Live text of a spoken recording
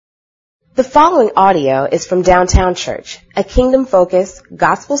The following audio is from Downtown Church, a kingdom-focused,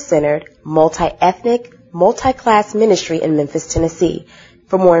 gospel-centered, multi-ethnic, multi-class ministry in Memphis, Tennessee.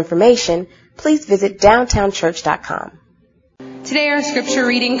 For more information, please visit downtownchurch.com. Today our scripture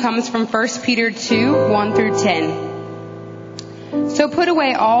reading comes from 1 Peter 2, 1 through 10. So put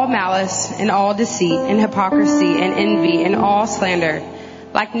away all malice and all deceit and hypocrisy and envy and all slander.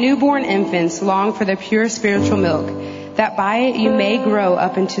 Like newborn infants, long for the pure spiritual milk, that by it you may grow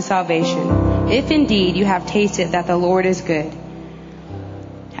up into salvation, if indeed you have tasted that the Lord is good.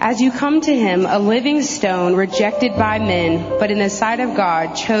 As you come to him, a living stone rejected by men, but in the sight of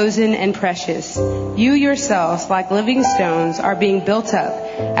God, chosen and precious, you yourselves, like living stones, are being built up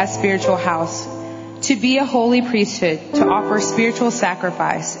as spiritual house, to be a holy priesthood, to offer spiritual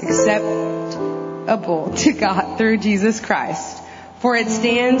sacrifice acceptable to God through Jesus Christ. For it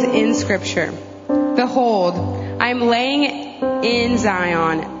stands in Scripture, Behold, I am laying in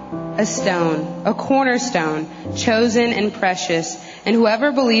Zion a stone, a cornerstone, chosen and precious, and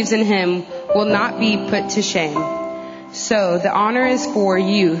whoever believes in him will not be put to shame. So the honor is for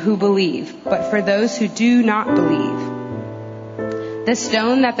you who believe, but for those who do not believe. The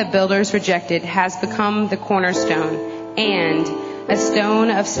stone that the builders rejected has become the cornerstone, and a stone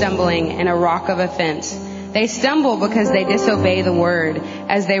of stumbling and a rock of offense. They stumble because they disobey the word,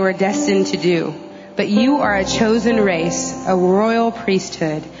 as they were destined to do. But you are a chosen race, a royal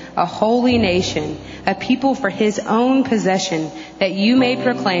priesthood, a holy nation, a people for his own possession, that you may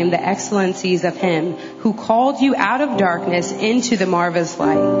proclaim the excellencies of him who called you out of darkness into the marvelous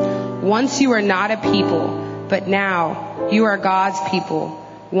light. Once you were not a people, but now you are God's people.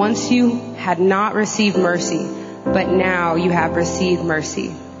 Once you had not received mercy, but now you have received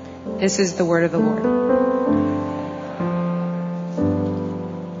mercy. This is the word of the Lord.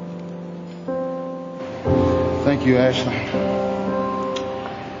 Thank you, Ashley.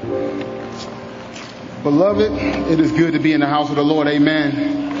 Beloved, it is good to be in the house of the Lord.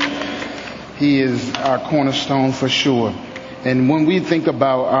 Amen. He is our cornerstone for sure. And when we think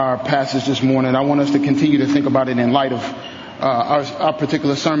about our passage this morning, I want us to continue to think about it in light of our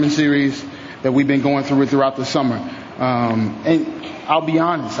particular sermon series that we've been going throughout the summer. And I'll be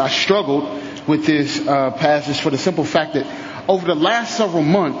honest, I struggled with this passage for the simple fact that over the last several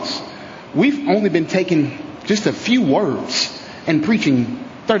months, we've only been taking just a few words and preaching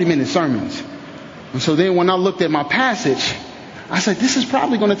 30-minute sermons. And so then when I looked at my passage, I said, this is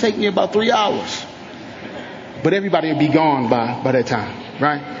probably going to take me about 3 hours. But everybody will be gone by that time,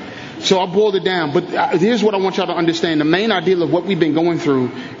 right? So I boiled it down. But here's what I want y'all to understand. The main ideal of what we've been going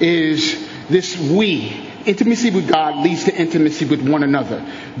through is this intimacy with God leads to intimacy with one another.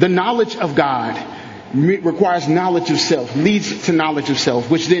 The knowledge of God requires knowledge of self, leads to knowledge of self,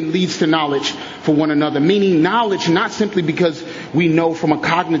 which then leads to knowledge for one another. Meaning knowledge not simply because we know from a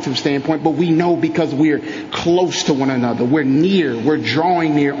cognitive standpoint, but we know because we're close to one another. We're near. We're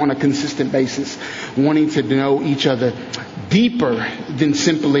drawing near on a consistent basis, wanting to know each other deeper than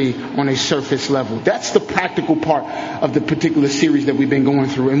simply on a surface level. That's the practical part of the particular series that we've been going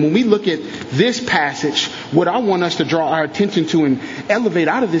through. And when we look at this passage, what I want us to draw our attention to and elevate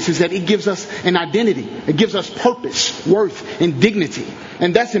out of this is that it gives us an identity. It gives us purpose, worth, and dignity.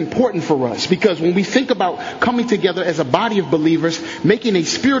 And that's important for us because when we think about coming together as a body of believers, making a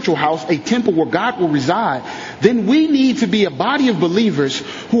spiritual house, a temple where God will reside, then we need to be a body of believers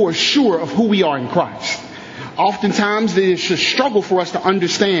who are sure of who we are in Christ. Oftentimes there's a struggle for us to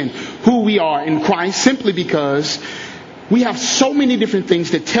understand who we are in Christ simply because we have so many different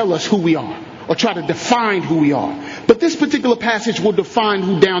things that tell us who we are or try to define who we are. But this particular passage will define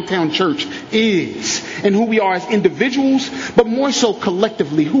who Downtown Church is and who we are as individuals, but more so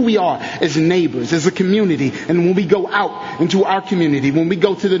collectively, who we are as neighbors, as a community. And when we go out into our community, when we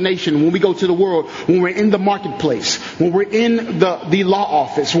go to the nation, when we go to the world, when we're in the marketplace, when we're in the law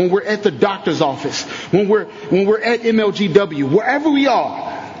office, when we're at the doctor's office, when we're at MLGW, wherever we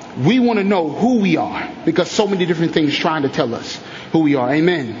are, we want to know who we are because so many different things trying to tell us who we are.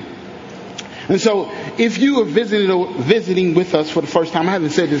 Amen. And so if you are visiting with us for the first time, I haven't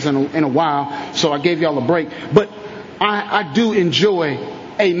said this in a while, so I gave y'all a break. But I do enjoy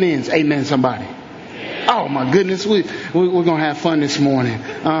amens. Amen, somebody. Oh, my goodness. We're going to have fun this morning.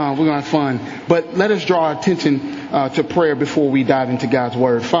 We're going to have fun. But let us draw our attention to prayer before we dive into God's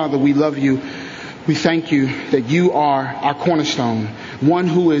word. Father, we love you. We thank you that you are our cornerstone, one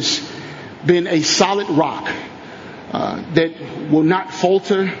who has been a solid rock that will not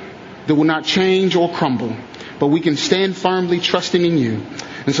falter, that will not change or crumble, but we can stand firmly trusting in you.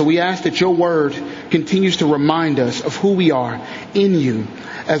 And so we ask that your word continues to remind us of who we are in you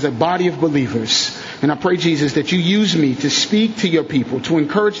as a body of believers. And I pray, Jesus, that you use me to speak to your people, to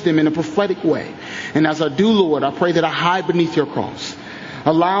encourage them in a prophetic way. And as I do, Lord, I pray that I hide beneath your cross.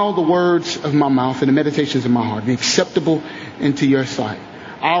 Allow the words of my mouth and the meditations of my heart be acceptable into your sight.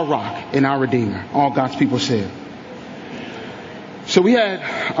 Our rock and our redeemer. All God's people said. So we had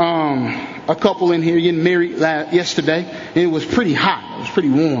a couple in here getting married yesterday. And it was pretty hot. It was pretty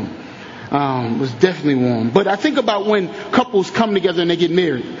warm. It was definitely warm. But I think about when couples come together and they get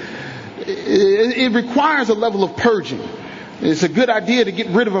married. It requires a level of purging. It's a good idea to get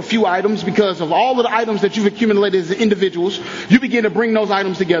rid of a few items, because of all of the items that you've accumulated as individuals, you begin to bring those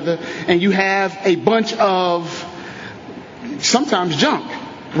items together and you have a bunch of sometimes junk,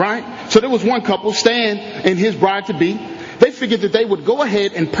 right? So there was one couple, Stan and his bride-to-be. They figured that they would go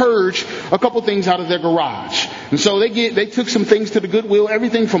ahead and purge a couple things out of their garage. And so they took some things to the Goodwill,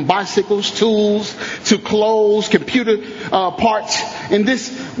 everything from bicycles, tools, to clothes, computer parts. And this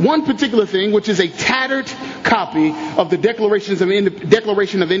one particular thing, which is a tattered copy of the Declaration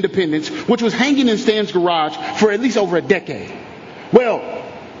of Independence, which was hanging in Stan's garage for at least over a decade. Well,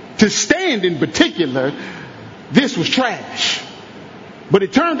 to Stan in particular, this was trash. But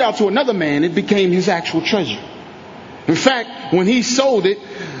it turned out to another man, it became his actual treasure. In fact, when he sold it,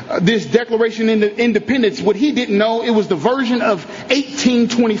 this Declaration of Independence, what he didn't know, it was the version of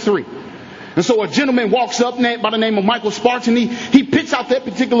 1823. And so a gentleman walks up by the name of Michael Sparks, and he picks out that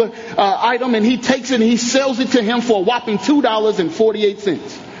particular item, and he takes it and he sells it to him for a whopping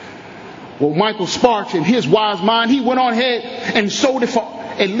 $2.48. Well, Michael Sparks, in his wise mind, he went on ahead and sold it for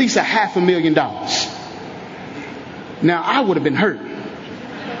at least $500,000. Now, I would have been hurt. In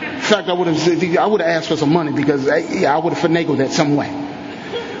fact, I would have asked for some money, because I would have finagled that some way.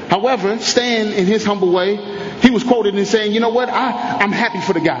 However, Stan, in his humble way, he was quoted in saying, you know what, I'm happy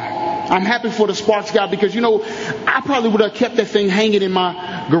for the guy. I'm happy for the Sparks guy, because, I probably would have kept that thing hanging in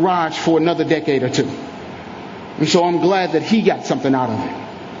my garage for another decade or two. And so I'm glad that he got something out of it,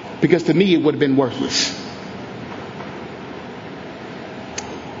 because to me it would have been worthless.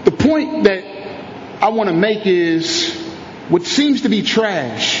 The point that I want to make is, what seems to be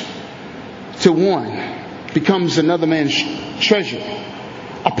trash to one becomes another man's treasure,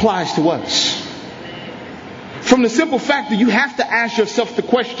 applies to us. From the simple fact that you have to ask yourself the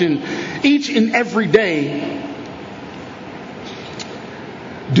question each and every day,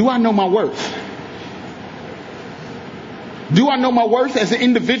 do I know my worth? Do I know my worth as an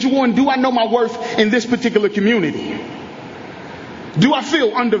individual, and do I know my worth in this particular community? Do I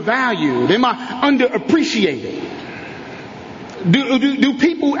feel undervalued? Am I underappreciated? Do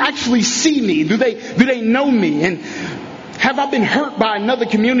people actually see me? Do they know me? And have I been hurt by another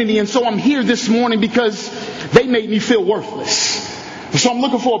community, and so I'm here this morning because they made me feel worthless? So I'm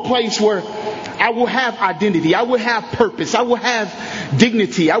looking for a place where I will have identity, I will have purpose, I will have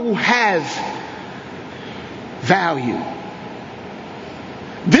dignity, I will have value.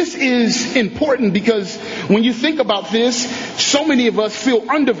 This is important because when you think about this, so many of us feel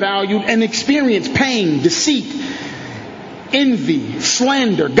undervalued and experience pain, deceit, envy,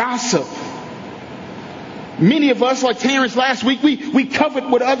 slander, gossip. Many of us, like Terrence last week, we covet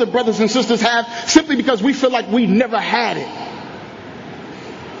what other brothers and sisters have simply because we feel like we never had it.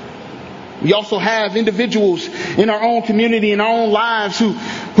 We also have individuals in our own community, in our own lives, who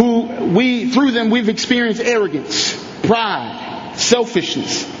through them we've experienced arrogance, pride,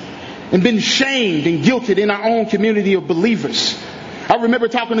 selfishness, and been shamed and guilted in our own community of believers. I remember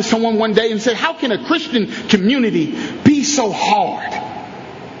talking to someone one day and said, how can a Christian community be so hard?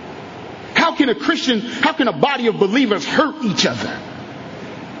 How can a body of believers hurt each other?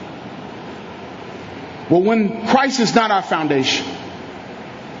 Well, when Christ is not our foundation,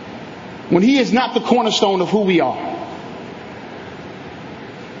 when He is not the cornerstone of who we are,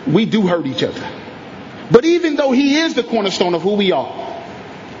 we do hurt each other. But even though He is the cornerstone of who we are,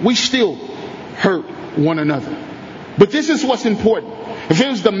 we still hurt one another. But this is what's important. If it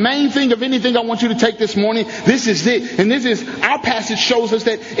was the main thing of anything I want you to take this morning, this is it. And this is, our passage shows us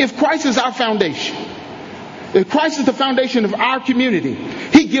that if Christ is our foundation, if Christ is the foundation of our community,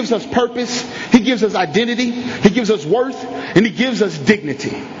 He gives us purpose, He gives us identity, He gives us worth, and He gives us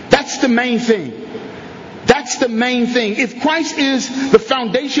dignity. That's the main thing. That's the main thing. If Christ is the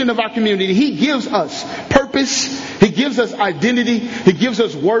foundation of our community, He gives us purpose, He gives us identity, He gives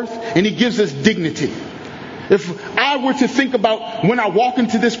us worth, and He gives us dignity. If I were to think about when I walk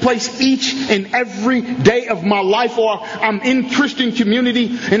into this place each and every day of my life, or I'm in Christian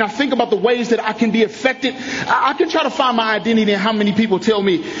community, and I think about the ways that I can be affected, I can try to find my identity in how many people tell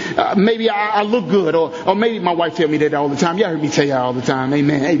me maybe I look good, or maybe my wife tell me that all the time. Y'all heard me tell y'all all the time.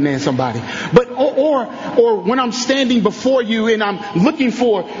 Amen. Amen, somebody. But or when I'm standing before you and I'm looking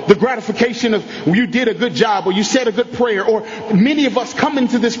for the gratification of you did a good job or you said a good prayer, or many of us come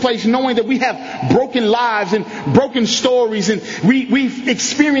into this place knowing that we have broken lives and broken stories, and we've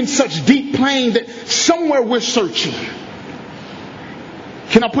experienced such deep pain that somewhere we're searching.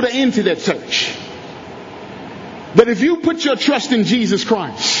 Can I put an end to that search? That if you put your trust in Jesus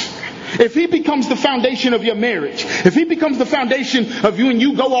Christ, if He becomes the foundation of your marriage, if He becomes the foundation of you and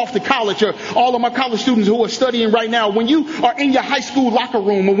you go off to college, or all of my college students who are studying right now, when you are in your high school locker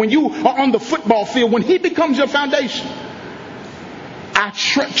room, or when you are on the football field, when He becomes your foundation, I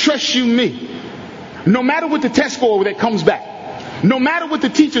trust you me. No matter what the test score that comes back, no matter what the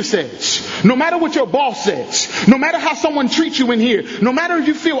teacher says, no matter what your boss says, no matter how someone treats you in here, no matter if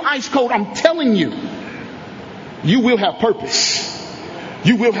you feel ice cold, I'm telling you, you will have purpose.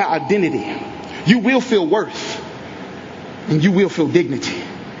 You will have identity. You will feel worth. And you will feel dignity.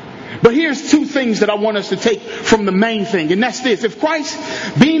 But here's two things that I want us to take from the main thing. And that's this. If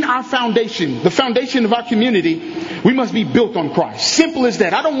Christ being our foundation, the foundation of our community, we must be built on Christ. Simple as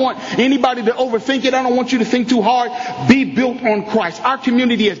that. I don't want anybody to overthink it. I don't want you to think too hard. Be built on Christ. Our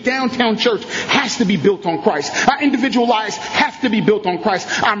community as Downtown Church has to be built on Christ. Our individual lives have to be built on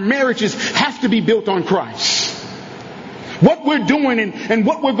Christ. Our marriages have to be built on Christ. What we're doing and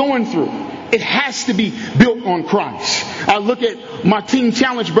what we're going through, it has to be built on Christ. I look at my Teen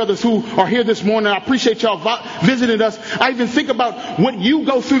Challenge brothers who are here this morning. I appreciate y'all visiting us. I even think about what you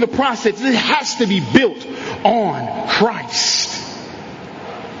go through the process. It has to be built on Christ.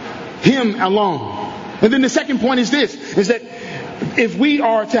 Him alone. And then the second point is this, is that if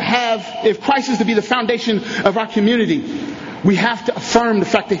Christ is to be the foundation of our community, we have to affirm the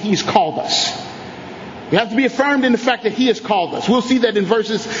fact that He's called us. We have to be affirmed in the fact that He has called us. We'll see that in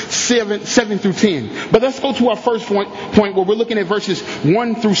verses 7 through 10. But let's go to our first point where we're looking at verses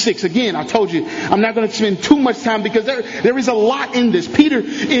 1 through 6. Again, I told you, I'm not going to spend too much time because there is a lot in this. Peter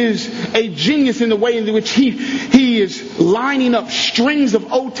is a genius in the way in which he is lining up strings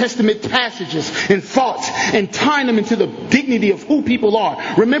of Old Testament passages and thoughts and tying them into the dignity of who people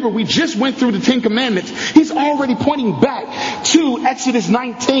are. Remember, we just went through the Ten Commandments. He's already pointing back to Exodus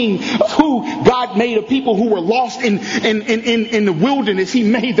 19 of who God made a people who were lost in the wilderness. He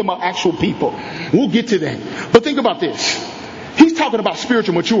made them an actual people. We'll get to that. But think about this. He's talking about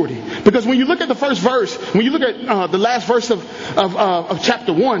spiritual maturity. Because when you look at the first verse, when you look at the last verse of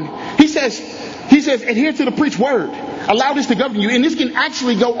chapter 1, he says, adhere to the preached word. Allow this to govern you. And this can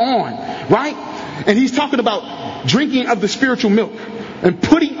actually go on, right? And he's talking about drinking of the spiritual milk and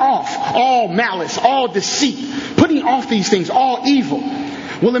putting off all malice, all deceit, putting off these things, all evil.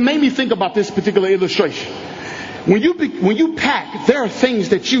 Well, it made me think about this particular illustration. When you pack, there are things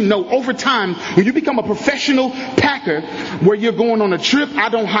that you know over time. When you become a professional packer, where you're going on a trip, I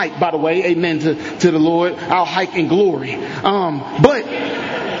don't hike, by the way. Amen to the Lord. I'll hike in glory.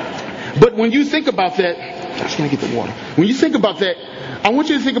 But when you think about that, I was going to get the water. When you think about that, I want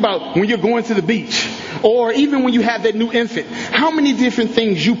you to think about when you're going to the beach, or even when you have that new infant, how many different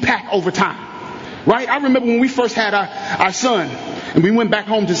things you pack over time. Right? I remember when we first had our son and we went back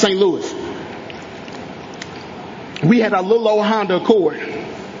home to St. Louis. We had our little old Honda Accord.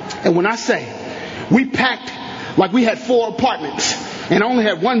 And when I say we packed like we had 4 apartments and I only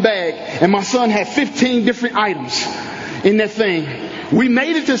had one bag, and my son had 15 different items in that thing. We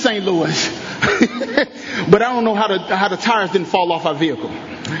made it to St. Louis, but I don't know how the tires didn't fall off our vehicle.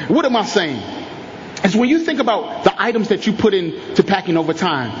 What am I saying? Is when you think about the items that you put into packing over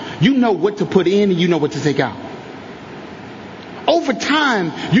time, you know what to put in and you know what to take out. Over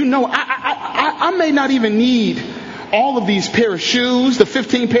time, you know, I may not even need all of these pair of shoes, the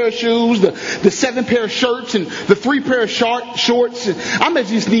 15 pair of shoes, the 7 pair of shirts, and the 3 pair of shorts. I may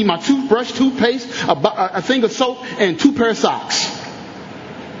just need my toothbrush, toothpaste, a thing of soap, and 2 pair of socks.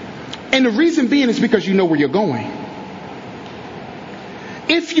 And the reason being is because you know where you're going.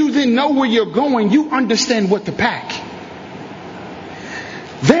 If you then know where you're going, you understand what to pack.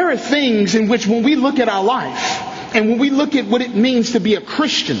 There are things in which when we look at our life and when we look at what it means to be a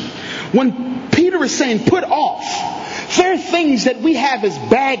Christian, when Peter is saying put off, there are things that we have as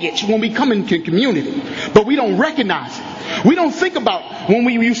baggage when we come into community, but we don't recognize it. We don't think about when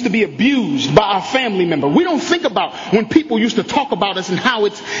we used to be abused by our family member. We don't think about when people used to talk about us and how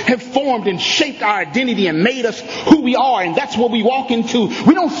it's have formed and shaped our identity and made us who we are, and that's what we walk into.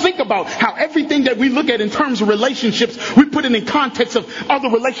 We don't think about how everything that we look at in terms of relationships, we put it in context of other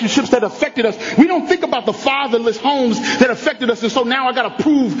relationships that affected us. We don't think about the fatherless homes that affected us, and so now I got to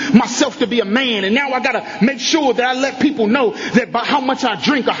prove myself to be a man, and now I got to make sure that I let people know that by how much I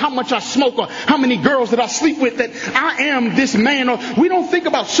drink or how much I smoke or how many girls that I sleep with, that I am am this man. Or we don't think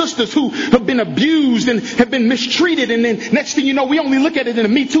about sisters who have been abused and have been mistreated. And then next thing you know, we only look at it in the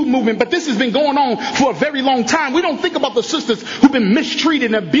Me Too movement. But this has been going on for a very long time. We don't think about the sisters who've been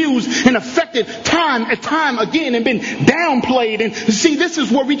mistreated and abused and affected time and time again and been downplayed. And see, this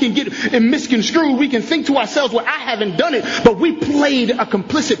is where we can get misconstrued. We can think to ourselves, well, I haven't done it, but we played a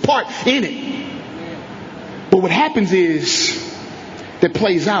complicit part in it. But what happens is that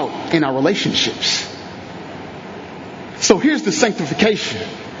plays out in our relationships. So here's the sanctification.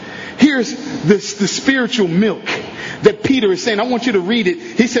 Here's the spiritual milk that Peter is saying. I want you to read it.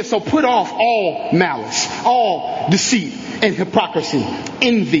 He says, so put off all malice, all deceit and hypocrisy,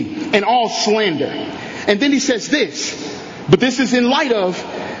 envy and all slander. And then he says this, but this is in light of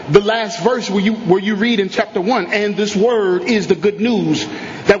the last verse where you read in chapter 1, and this word is the good news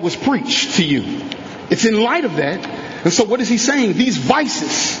that was preached to you. It's in light of that. And so what is he saying? These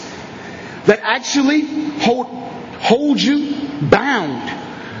vices that actually hold you bound.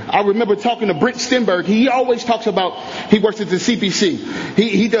 I remember talking to Brent Stenberg. He always talks about, he works at the CPC.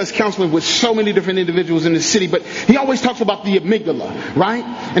 He does counseling with so many different individuals in the city, but he always talks about the amygdala, right?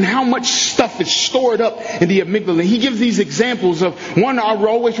 And how much stuff is stored up in the amygdala. He gives these examples of one. I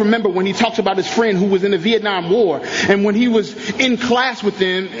always remember when he talks about his friend who was in the Vietnam War, and when he was in class with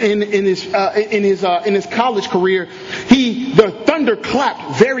them in his college career, the thunder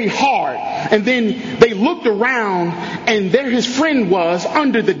clapped very hard, and then they looked around, and there his friend was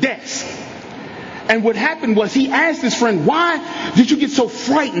under the desk. And what happened was he asked his friend, why did you get so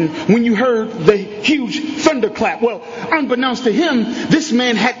frightened when you heard the huge thunderclap? Well, unbeknownst to him, this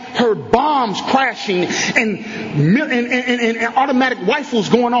man had heard bombs crashing and automatic rifles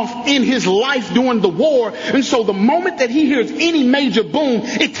going off in his life during the war. And so the moment that he hears any major boom,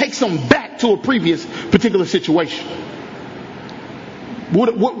 it takes him back to a previous particular situation.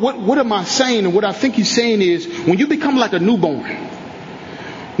 What am I saying? And what I think he's saying is, when you become like a newborn,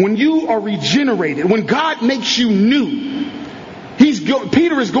 when you are regenerated, when God makes you new,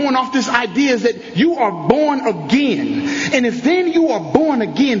 Peter is going off this idea that you are born again. And if then you are born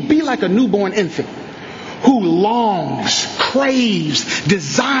again, be like a newborn infant who longs, craves,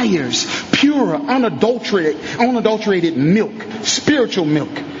 desires pure, unadulterated milk, spiritual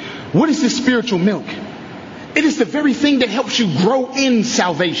milk. What is this spiritual milk? It is the very thing that helps you grow in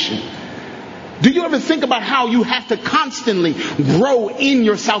salvation. Do you ever think about how you have to constantly grow in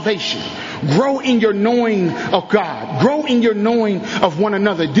your salvation? Grow in your knowing of God. Grow in your knowing of one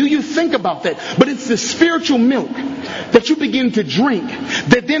another. Do you think about that? But it's the spiritual milk that you begin to drink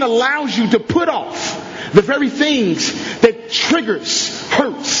that then allows you to put off the very things that triggers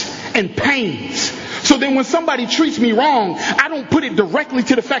hurts and pains. So then when somebody treats me wrong, I don't put it directly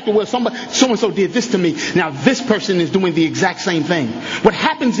to the fact that, well, so-and-so did this to me. Now this person is doing the exact same thing. What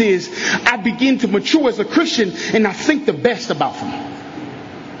happens is I begin to mature as a Christian, and I think the best about them.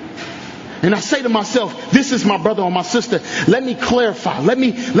 And I say to myself, this is my brother or my sister. Let me clarify. Let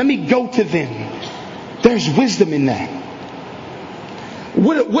me go to them. There's wisdom in that.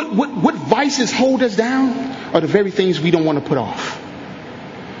 What vices hold us down are the very things we don't want to put off.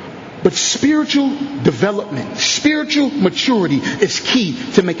 But spiritual development, spiritual maturity is key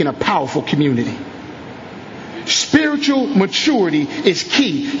to making a powerful community. Spiritual maturity is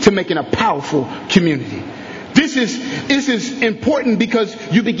key to making a powerful community. This is important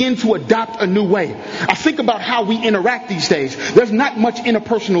because you begin to adopt a new way. I think about how we interact these days. There's not much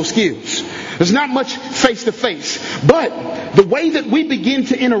interpersonal skills. There's not much face-to-face. But the way that we begin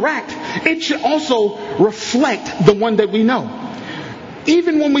to interact, it should also reflect the one that we know.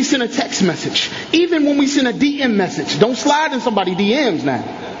 Even when we send a text message, even when we send a DM message, don't slide in somebody's DMs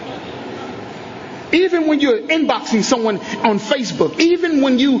now. Even when you're inboxing someone on Facebook, even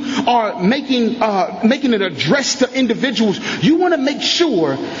when you are making an address to individuals, you want to make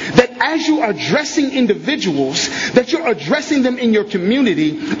sure that as you are addressing individuals, that you're addressing them in your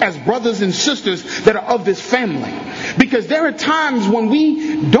community as brothers and sisters that are of this family. Because there are times when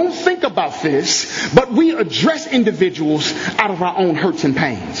we don't think about this, but we address individuals out of our own hurts and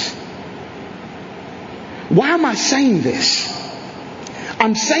pains. Why am I saying this?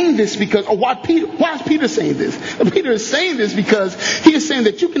 I'm saying this because, why is Peter saying this? Peter is saying this because he is saying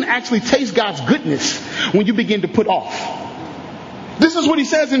that you can actually taste God's goodness when you begin to put off. This is what he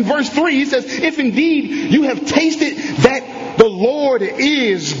says in verse 3. He says, if indeed you have tasted that the Lord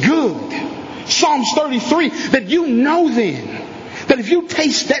is good. Psalms 33, that you know then that if you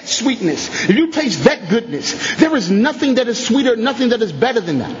taste that sweetness, if you taste that goodness, there is nothing that is sweeter, nothing that is better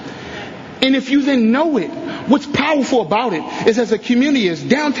than that. And if you then know it, what's powerful about it is, as a community, as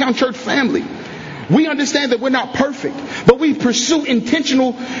Downtown Church family, we understand that we're not perfect, but we pursue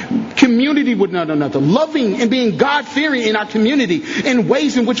intentional community with one another, loving and being God-fearing in our community in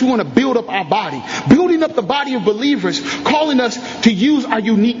ways in which we want to build up our body, building up the body of believers, calling us to use our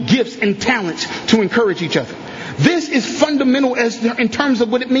unique gifts and talents to encourage each other. This is fundamental in terms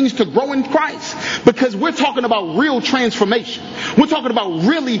of what it means to grow in Christ, because we're talking about real transformation. We're talking about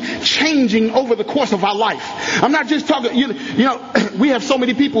really changing over the course of our life. I'm not just talking, you know, we have so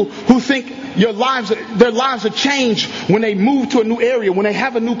many people who think their lives are changed when they move to a new area, when they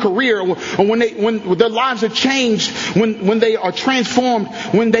have a new career, or when their lives are changed, when they are transformed,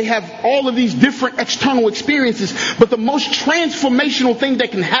 when they have all of these different external experiences. But the most transformational thing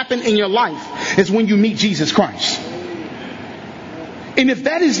that can happen in your life is when you meet Jesus Christ. And if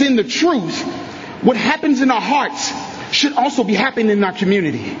that is in the truth, what happens in our hearts should also be happening in our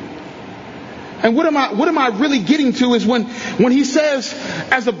community. And what am I really getting to is when he says,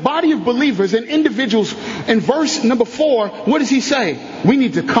 as a body of believers and individuals, in verse number 4, what does he say? We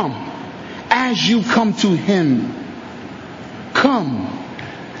need to come as you come to him. Come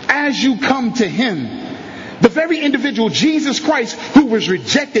as you come to him. The very individual, Jesus Christ, who was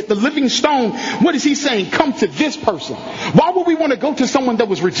rejected, the living stone, what is he saying? Come to this person. Why would we want to go to someone that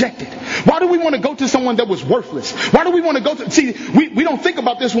was rejected? Why do we want to go to someone that was worthless? Why do we want to go to... See, we don't think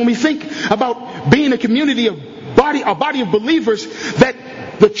about this when we think about being a community of a body of believers,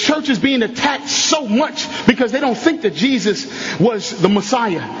 that the church is being attacked so much because they don't think that Jesus was the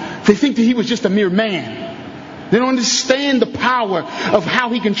Messiah. They think that he was just a mere man. They don't understand the power of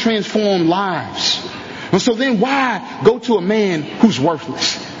how he can transform lives. And so then why go to a man who's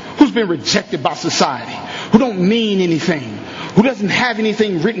worthless, who's been rejected by society, who don't mean anything, who doesn't have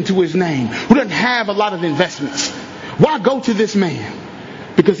anything written to his name, who doesn't have a lot of investments? Why go to this man?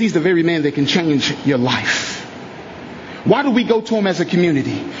 Because he's the very man that can change your life. Why do we go to him as a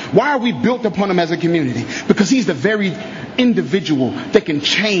community? Why are we built upon him as a community? Because he's the very individual that can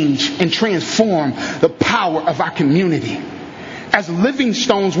change and transform the power of our community. As living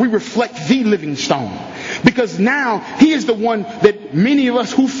stones, we reflect the living stone. Because now he is the one that many of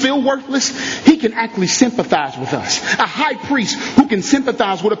us who feel worthless, he can actually sympathize with us. A high priest who can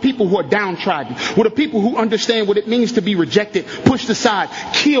sympathize with the people who are downtrodden, with the people who understand what it means to be rejected, pushed aside,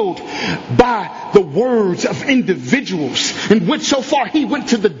 killed by the words of individuals, in which so far he went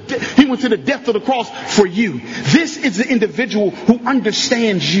to the death of the cross for you. This is the individual who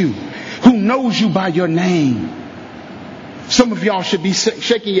understands you, who knows you by your name. Some of y'all should be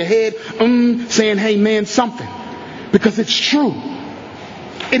shaking your head, saying, hey man, something. Because it's true.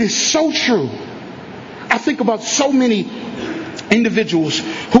 It is so true. I think about so many individuals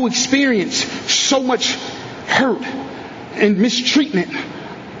who experience so much hurt and mistreatment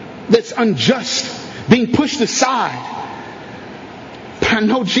that's unjust, being pushed aside. But I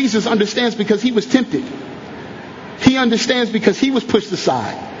know Jesus understands because he was tempted. He understands because he was pushed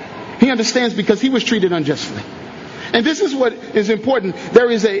aside. He understands because he was treated unjustly. And this is what is important. There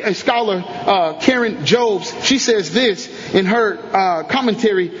is a scholar, Karen Jobes. She says this in her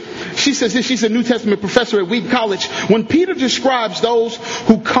commentary. She says this. She's a New Testament professor at Wheaton College. When Peter describes those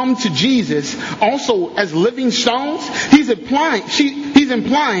who come to Jesus also as living stones, he's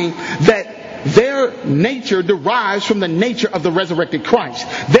implying that their nature derives from the nature of the resurrected Christ.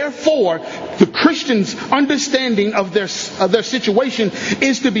 Therefore, the Christian's understanding of their situation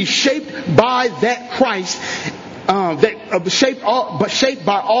is to be shaped by that Christ. Shaped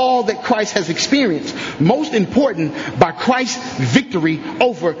by all that Christ has experienced. Most important, by Christ's victory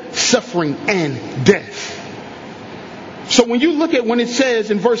over suffering and death. So when you look at when it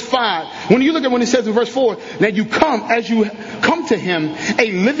says in verse 5, when you look at when it says in verse 4, that you come as you come to him,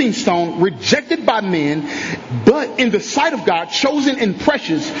 a living stone, rejected by men, but in the sight of God, chosen and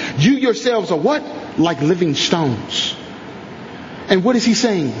precious, you yourselves are what? Like living stones. And what is he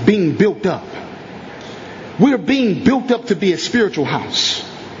saying? Being built up. We're being built up to be a spiritual house.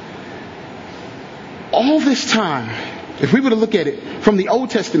 All this time, if we were to look at it from the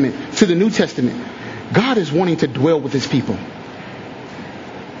Old Testament to the New Testament, God is wanting to dwell with his people.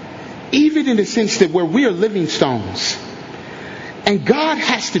 Even in the sense that where we are living stones, and God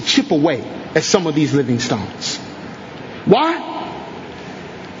has to chip away at some of these living stones. Why?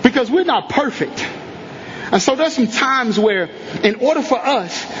 Because we're not perfect. And so there's some times where in order for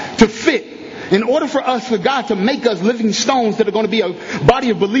us to fit, in order for us, for God to make us living stones that are going to be a body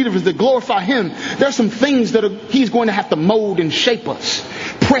of believers that glorify him, there's some things that he's going to have to mold and shape us,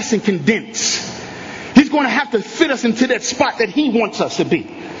 press and condense. He's going to have to fit us into that spot that he wants us to be.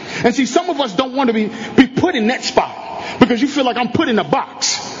 And see, some of us don't want to be put in that spot because you feel like I'm put in a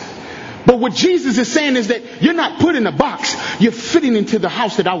box. But what Jesus is saying is that you're not put in a box. You're fitting into the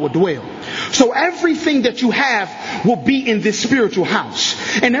house that I will dwell. So everything that you have will be in this spiritual house.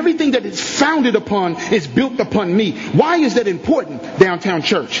 And everything that it's founded upon is built upon me. Why is that important, Downtown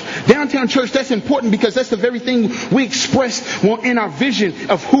Church? Downtown Church, that's important because that's the very thing we express in our vision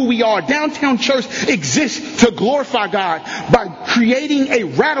of who we are. Downtown Church exists to glorify God by creating a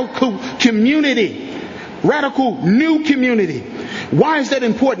radical community. Radical new community. Why is that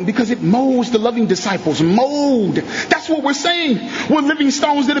important? Because it molds the loving disciples. Mold. That's what we're saying. We're living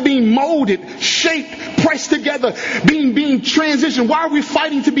stones that are being molded, shaped, pressed together, being transitioned. Why are we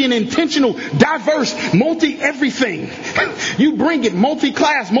fighting to be an intentional, diverse, multi-everything? You bring it,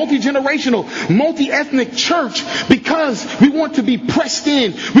 multi-class, multi-generational, multi-ethnic church, because we want to be pressed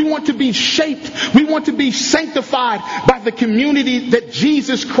in. We want to be shaped. We want to be sanctified by the community that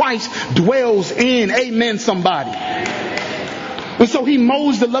Jesus Christ dwells in. Amen, somebody. And so he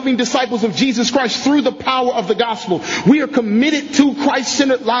molds the loving disciples of Jesus Christ through the power of the gospel. We are committed to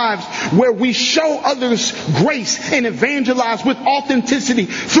Christ-centered lives where we show others grace and evangelize with authenticity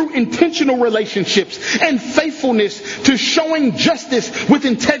through intentional relationships and faithfulness to showing justice with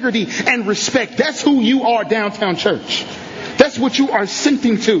integrity and respect. That's who you are, Downtown Church. That's what you are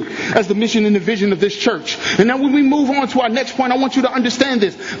assenting to as the mission and the vision of this church. And now when we move on to our next point, I want you to understand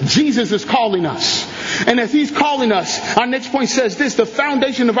this. Jesus is calling us. And as he's calling us, our next point says this: the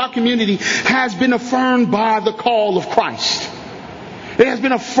foundation of our community has been affirmed by the call of Christ. It has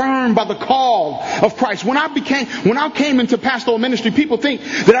been affirmed by the call of Christ. When I came into pastoral ministry, people think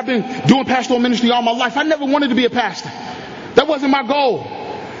that I've been doing pastoral ministry all my life. I never wanted to be a pastor. That wasn't my goal.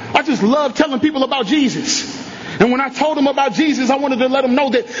 I just love telling people about Jesus. And when I told them about Jesus, I wanted to let them know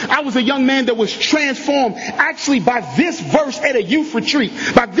that I was a young man that was transformed actually by this verse at a youth retreat.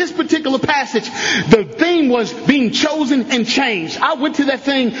 By this particular passage, the theme was being chosen and changed. I went to that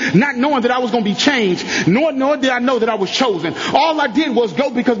thing not knowing that I was going to be changed, nor did I know that I was chosen. All I did was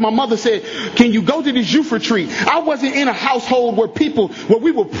go because my mother said, can you go to this youth retreat? I wasn't in a household where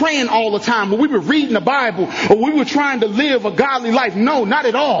we were praying all the time, where we were reading the Bible, or we were trying to live a godly life. No, not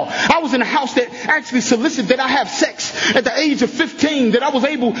at all. I was in a house that actually solicited that I have sex at the age of 15, that I was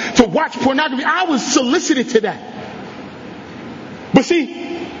able to watch pornography. I was solicited to that. But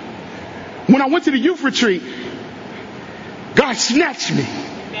see, when I went to the youth retreat, God snatched me.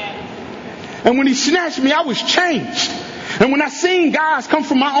 And when he snatched me, I was changed. And when I seen guys come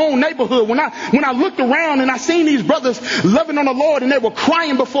from my own neighborhood, when I looked around and I seen these brothers loving on the Lord and they were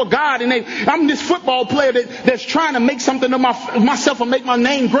crying before God, and I'm this football player that's trying to make something of myself and make my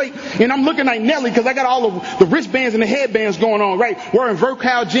name great, and I'm looking like Nelly because I got all of the wristbands and the headbands going on, right? Wearing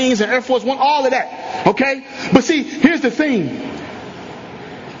Vercal jeans and Air Force One, all of that, okay? But see, here's the thing.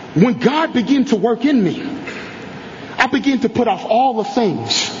 When God began to work in me, I began to put off all the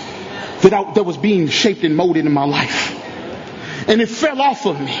things that was being shaped and molded in my life. And it fell off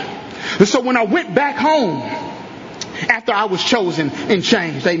of me. And so when I went back home, after I was chosen and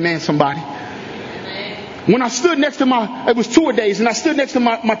changed, amen, somebody. When I stood next to it was tour days, and I stood next to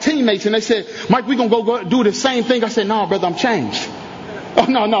my teammates, and they said, Mike, we're going to go do the same thing. I said, no, brother, I'm changed. Oh,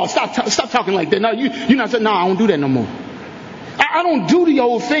 no, stop talking like that. No, you're not saying, no, I don't do that no more. I don't do the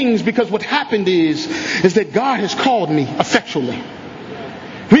old things, because what happened is that God has called me effectually.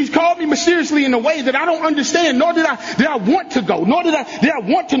 He's called me mysteriously in a way that I don't understand, nor did I want to go, nor did I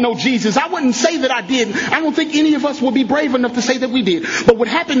want to know Jesus. I wouldn't say that I did. I don't think any of us will be brave enough to say that we did. But what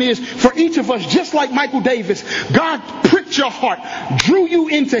happened is, for each of us, just like Michael Davis, God pricked your heart, drew you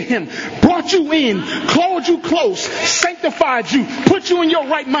into him, brought you in, clothed you close, sanctified you, put you in your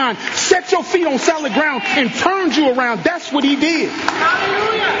right mind, set your feet on solid ground, and turned you around. That's what he did.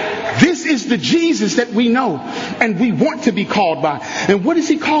 Hallelujah. This is the Jesus that we know and we want to be called by. And what does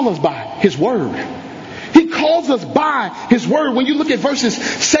he call us by? His word. He calls us by his word. When you look at verses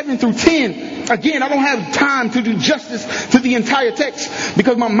 7 through 10, again, I don't have time to do justice to the entire text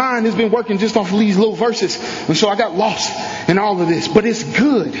because my mind has been working just off of these little verses. And so I got lost in all of this. But it's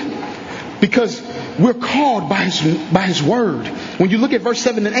good because we're called by his word. When you look at verse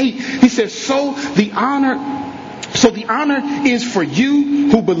 7 and 8, he says, So the honor is for you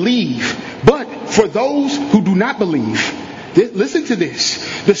who believe, but for those who do not believe. Listen to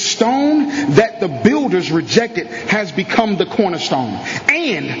this. The stone that the builders rejected has become the cornerstone,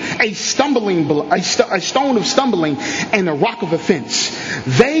 and a stone of stumbling and a rock of offense.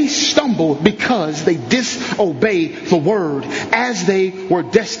 They stumble because they disobeyed the word as they were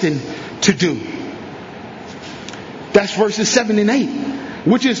destined to do. That's verses 7 and 8.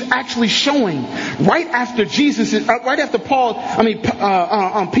 which is actually showing right after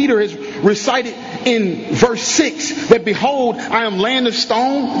Peter has recited in verse 6 that behold, I am laying a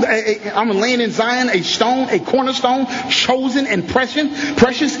stone, I'm laying in Zion a stone, a cornerstone, chosen and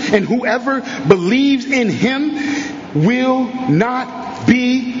precious, and whoever believes in him will not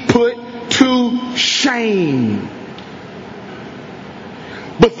be put to shame.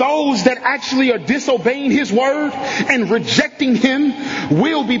 But those that actually are disobeying his word and rejecting him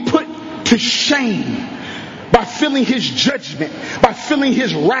will be put to shame by feeling his judgment, by feeling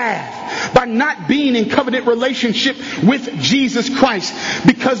his wrath, by not being in covenant relationship with Jesus Christ,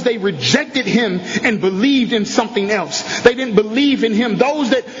 because they rejected him and believed in something else. They didn't believe in him.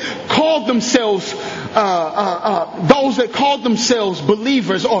 Those that called themselves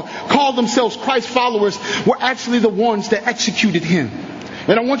believers or called themselves Christ followers were actually the ones that executed him.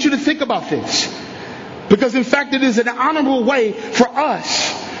 And I want you to think about this, because in fact it is an honorable way for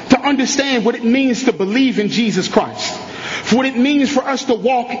us to understand what it means to believe in Jesus Christ, for what it means for us to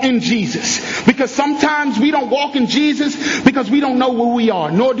walk in Jesus. Because sometimes we don't walk in Jesus because we don't know where we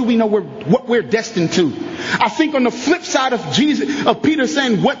are, nor do we know what we're destined to. I think on the flip side of Peter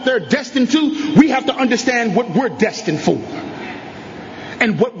saying what they're destined to, we have to understand what we're destined for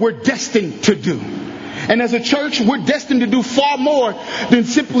and what we're destined to do. And as a church, we're destined to do far more than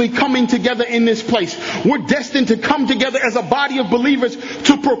simply coming together in this place. We're destined to come together as a body of believers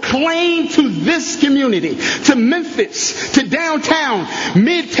to proclaim to this community, to Memphis, to downtown,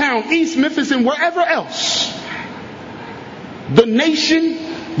 Midtown, East Memphis, and wherever else, the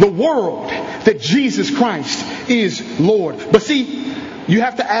nation, the world, that Jesus Christ is Lord. But see, you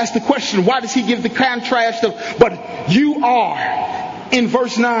have to ask the question, why does he give the contrast of, but you are, in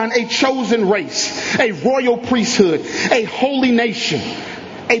verse 9, a chosen race, a royal priesthood, a holy nation,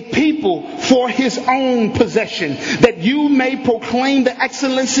 a people for his own possession, that you may proclaim the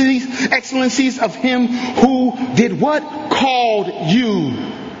excellencies of him who did what? Called you.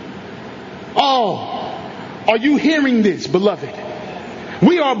 Oh, are you hearing this, beloved?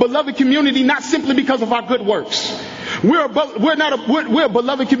 We are a beloved community not simply because of our good works. We're a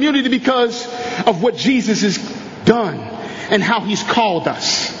beloved community because of what Jesus has done and how he's called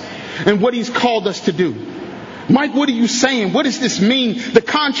us and what he's called us to do. Mike, what are you saying? What does this mean? The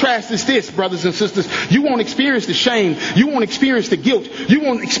contrast is this, brothers and sisters. You won't experience the shame. You won't experience the guilt. You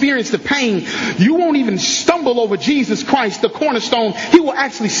won't experience the pain. You won't even stumble over Jesus Christ, the cornerstone. He will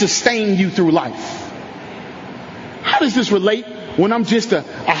actually sustain you through life. How does this relate? When I'm just a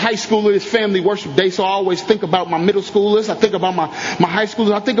high schooler, it's family worship day, so I always think about my middle schoolers. I think about my high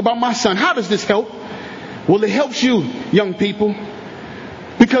schoolers. I think about my son. How does this help? Well, it helps you, young people.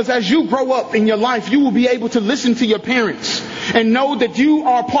 Because as you grow up in your life, you will be able to listen to your parents and know that you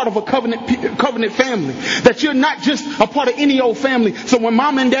are part of a covenant family. That you're not just a part of any old family. So when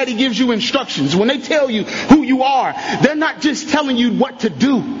mom and daddy gives you instructions, when they tell you who you are, they're not just telling you what to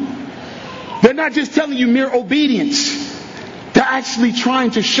do. They're not just telling you mere obedience. They're actually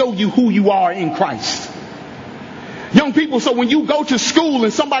trying to show you who you are in Christ. Young people, so when you go to school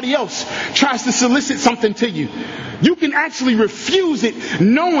and somebody else tries to solicit something to you, you can actually refuse it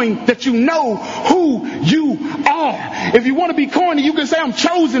knowing that you know who you are. If you want to be corny, you can say, I'm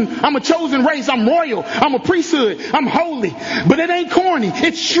chosen. I'm a chosen race. I'm royal. I'm a priesthood. I'm holy. But it ain't corny.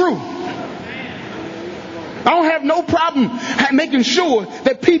 It's true. I don't have no problem making sure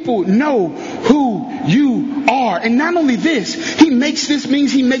that people know who you are. And not only this, he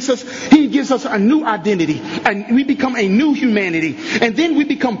gives us a new identity, and we become a new humanity. And then we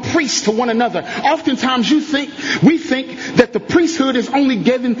become priests to one another. Oftentimes we think that the priesthood is only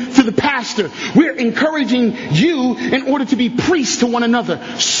given to the pastor. We're encouraging you in order to be priests to one another,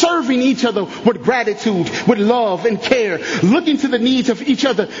 serving each other with gratitude, with love and care, looking to the needs of each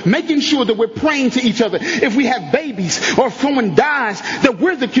other, making sure that we're praying to each other. If we have babies or if someone dies, that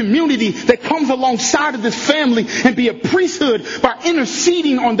we're the community that comes alongside of this family and be a priesthood by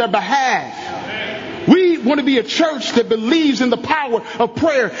interceding on their behalf. We want to be a church that believes in the power of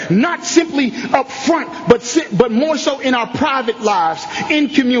prayer, not simply up front, but more so in our private lives, in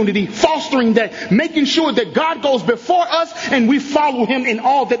community, fostering that, making sure that God goes before us and we follow him in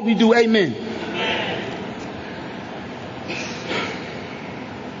all that we do. Amen.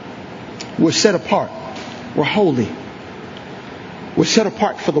 We're set apart. We're holy. We're set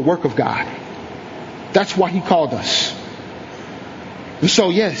apart for the work of God. That's why he called us. And so,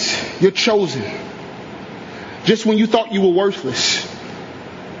 yes, you're chosen. Just when you thought you were worthless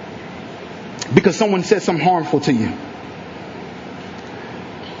because someone said something harmful to you.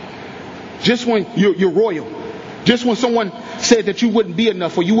 Just when you're royal. Just when someone said that you wouldn't be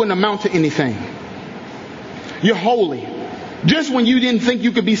enough or you wouldn't amount to anything. You're holy. Just when you didn't think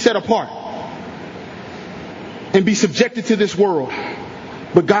you could be set apart and be subjected to this world.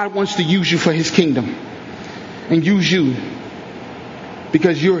 But God wants to use you for His kingdom and use you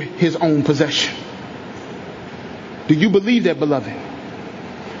because you're His own possession. Do you believe that, beloved?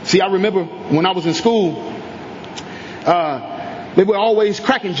 See, I remember when I was in school, they were always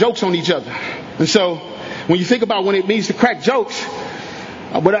cracking jokes on each other. And so when you think about what it means to crack jokes,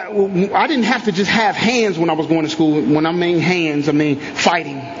 but I didn't have to just have hands when I was going to school. When I mean hands, I mean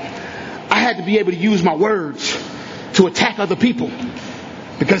fighting. I had to be able to use my words to attack other people.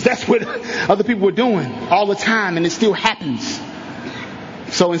 Because that's what other people were doing all the time, and it still happens.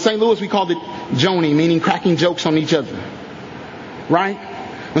 So in St. Louis, we called it Joni, meaning cracking jokes on each other. Right?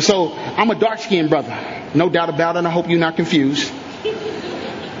 And so I'm a dark-skinned brother. No doubt about it, and I hope you're not confused.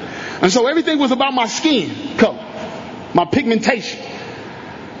 And so everything was about my skin color, my pigmentation.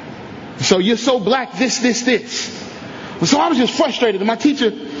 So you're so black, this. And so I was just frustrated. And my teacher,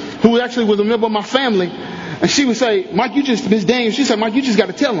 who actually was a member of my family, and she would say, Mike, Miss Daniels, she said, Mike, you just got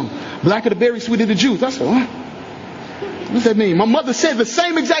to tell them. Blacker the berry, sweeter the juice. I said, what? What's that mean? My mother said the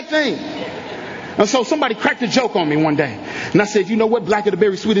same exact thing. And so somebody cracked a joke on me one day. And I said, you know what? Blacker the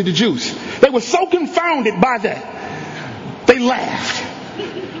berry, sweeter the juice. They were so confounded by that. They laughed.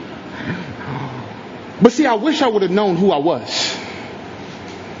 But see, I wish I would have known who I was.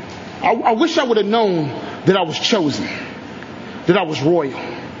 I wish I would have known that I was chosen. That I was royal.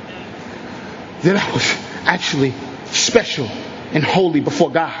 That I was actually special and holy before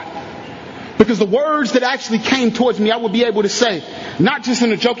God. Because the words that actually came towards me, I would be able to say, not just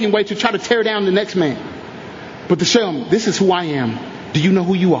in a joking way to try to tear down the next man, but to show him, this is who I am. Do you know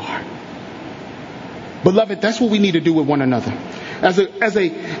who you are? Beloved, that's what we need to do with one another.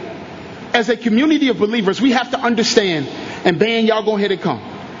 As a community of believers, we have to understand, and band, y'all go ahead and come.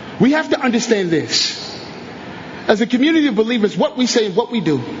 We have to understand this. As a community of believers, what we say and what we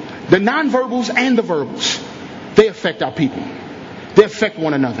do, the nonverbals and the verbals, they affect our people. They affect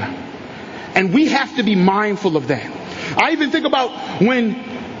one another. And we have to be mindful of that. I even think about when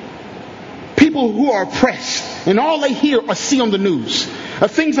people who are oppressed and all they hear or see on the news are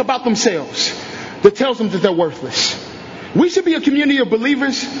things about themselves that tells them that they're worthless. We should be a community of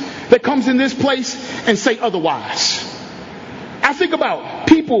believers that comes in this place and say otherwise. I think about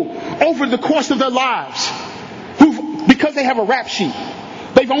people over the course of their lives who, because they have a rap sheet,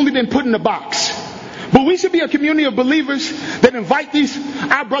 they've only been put in a box. But we should be a community of believers that invite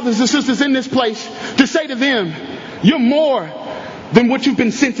our brothers and sisters in this place to say to them, you're more than what you've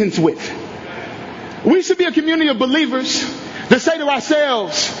been sentenced with. We should be a community of believers that say to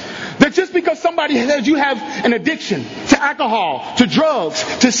ourselves that just because somebody says you have an addiction to alcohol, to drugs,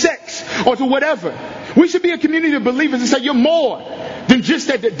 to sex, or to whatever, we should be a community of believers that say you're more than just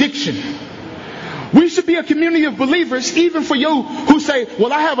that addiction. We should be a community of believers, even for you who say,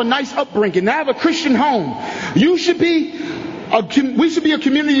 well, I have a nice upbringing, I have a Christian home. We should be a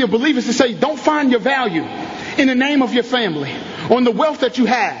community of believers to say, don't find your value in the name of your family or in the wealth that you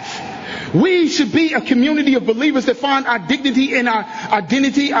have. We should be a community of believers that find our dignity and our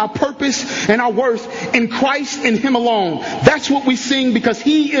identity, our purpose, and our worth in Christ and Him alone. That's what we sing because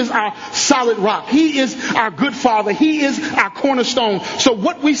He is our solid rock. He is our good Father. He is our cornerstone. So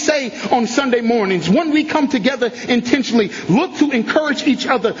what we say on Sunday mornings, when we come together intentionally, look to encourage each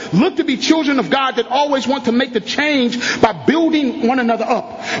other. Look to be children of God that always want to make the change by building one another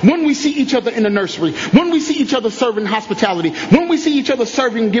up. When we see each other in the nursery, when we see each other serving hospitality, when we see each other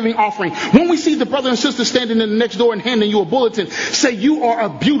serving and giving offering, when we see the brother and sister standing in the next door and handing you a bulletin, say you are a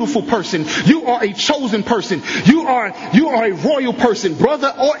beautiful person. You are a chosen person. You are a royal person.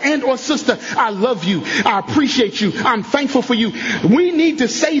 Brother or sister, I love you. I appreciate you. I'm thankful for you. We need to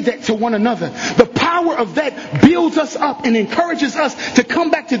say that to one another. The power of that builds us up and encourages us to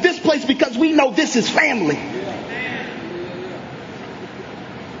come back to this place because we know this is family.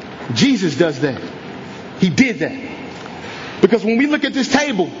 Jesus does that. He did that. Because when we look at this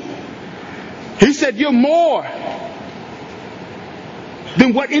table, He said, you're more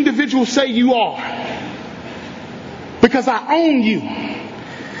than what individuals say you are. Because I own you.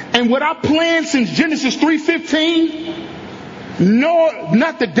 And what I planned since Genesis 3:15,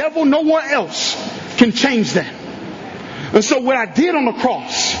 not the devil, no one else can change that. And so what I did on the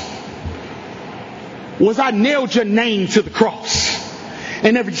cross was I nailed your name to the cross.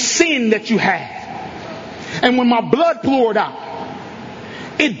 And every sin that you had. And when my blood poured out,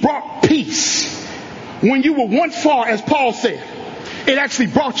 it brought peace. When you were once far, as Paul said, it actually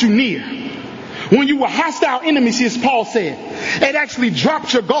brought you near. When you were hostile enemies, as Paul said, it actually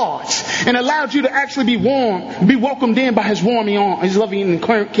dropped your guards and allowed you to actually be welcomed in by His loving and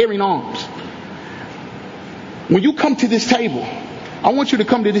caring arms. When you come to this table, I want you to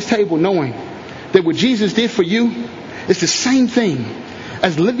come to this table knowing that what Jesus did for you is the same thing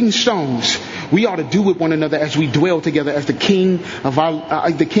as living stones we ought to do with one another as we dwell together as the King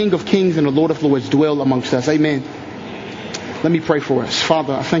of Kings and the Lord of Lords dwell amongst us. Amen. Let me pray for us.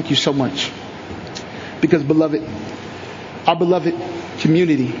 Father, I thank you so much because, beloved, our beloved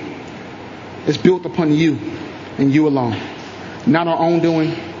community is built upon you and you alone. Not our own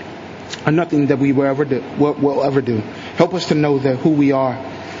doing or nothing that we will ever do. Help us to know that who we are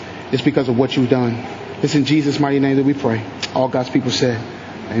is because of what you've done. It's in Jesus' mighty name that we pray. All God's people said,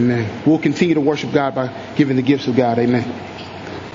 amen. We'll continue to worship God by giving the gifts of God. Amen.